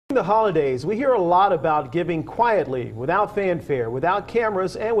The holidays, we hear a lot about giving quietly, without fanfare, without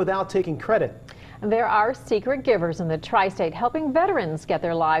cameras, and without taking credit. There are secret givers in the tri-state helping veterans get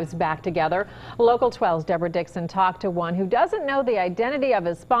their lives back together. Local 12's Deb Dixon talked to one who doesn't know the identity of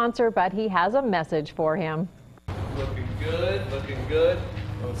his sponsor, but he has a message for him. Looking good, looking good.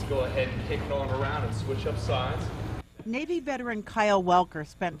 Let's go ahead and kick it on around and switch up sides. Navy veteran Kyle Welker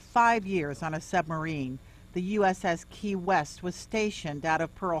spent 5 years on a submarine. The U.S.S. Key West was stationed out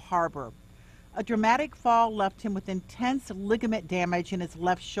of Pearl Harbor. A dramatic fall left him with intense ligament damage in his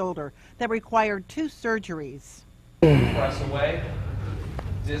left shoulder that required 2 surgeries. Press away.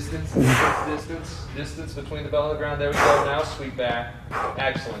 Distance, distance between the bell and the ground. There we go. Now sweep back.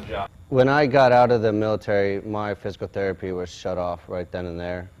 Excellent job. When I got out of the military, my physical therapy was shut off right then and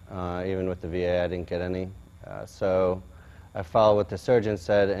there. Even with the VA, I didn't get any. So I followed what the surgeon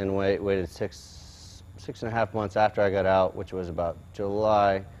said and waited six and a half months after I got out, which was about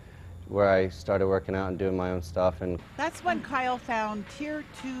July, where I started working out and doing my own stuff. And that's when Kyle found Tier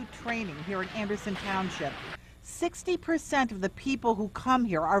 2 training here in Anderson Township. 60% of the people who come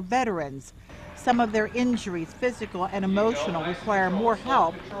here are veterans. Some of their injuries, physical and emotional, require more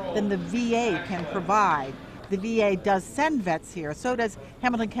help than the VA can provide. The VA does send vets here. So does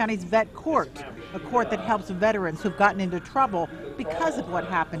Hamilton County's Vet Court, a court that helps veterans who've gotten into trouble because of what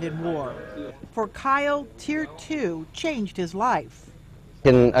happened in war. For Kyle, Tier 2 changed his life.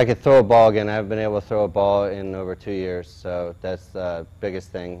 I could throw a ball again. I haven't been able to throw a ball in over 2 years, so that's the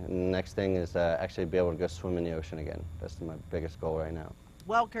biggest thing. And the next thing is actually be able to go swim in the ocean again. That's my biggest goal right now.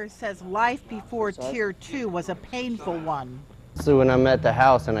 Welker says life before Tier 2 was a painful one. So when I'm at the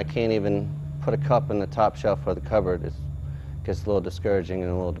house and I can't even put a cup in the top shelf of the cupboard, it gets a little discouraging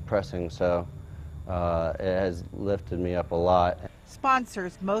and a little depressing, so it has lifted me up a lot.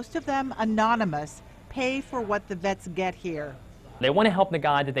 Sponsors, most of them anonymous, pay for what the vets get here. They want to help the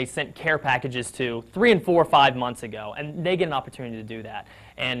guy that they sent care packages to 3 and 4 or 5 months ago, and they get an opportunity to do that.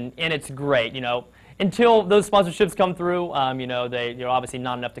 And it's great, you know. Until those sponsorships come through, you know, they're obviously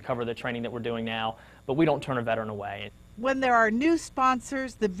not enough to cover the training that we're doing now, but we don't turn a veteran away. When there are new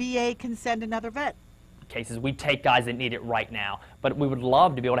sponsors, the VA can send another vet. Cases, we take guys that need it right now, but we would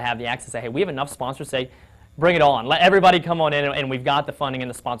love to be able to have the access to say, hey, we have enough sponsors, say, bring it on. Let everybody come on in, and we've got the funding and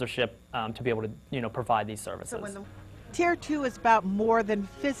the sponsorship to be able to, you know, provide these services. So Tier 2 is about more than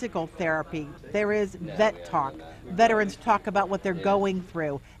physical therapy. There is vet talk. Veterans talk about what they're going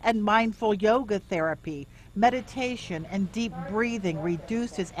through, and mindful yoga therapy. Meditation and deep breathing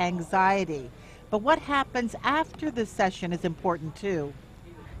reduces anxiety. But what happens after the session is important too.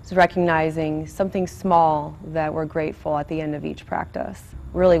 It's recognizing something small that we're grateful at the end of each practice.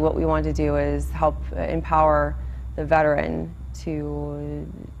 Really what we want to do is help empower the veteran to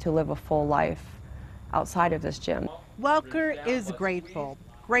live a full life outside of this gym. Welker is grateful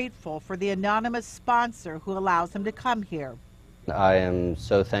for the anonymous sponsor who allows him to come here. I am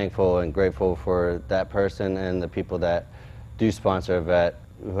so thankful and grateful for that person and the people that do sponsor a vet.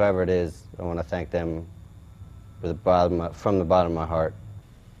 Whoever it is, I want to thank them from the bottom of my heart.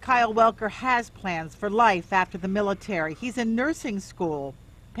 Kyle Welker has plans for life after the military. He's in nursing school,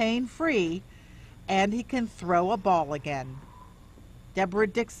 pain-free, and he can throw a ball again.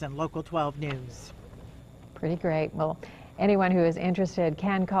 Deb Dixon, Local 12 News. Pretty great. Well, anyone who is interested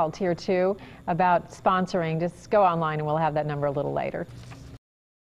can call Tier 2 about sponsoring. Just go online and we'll have that number a little later.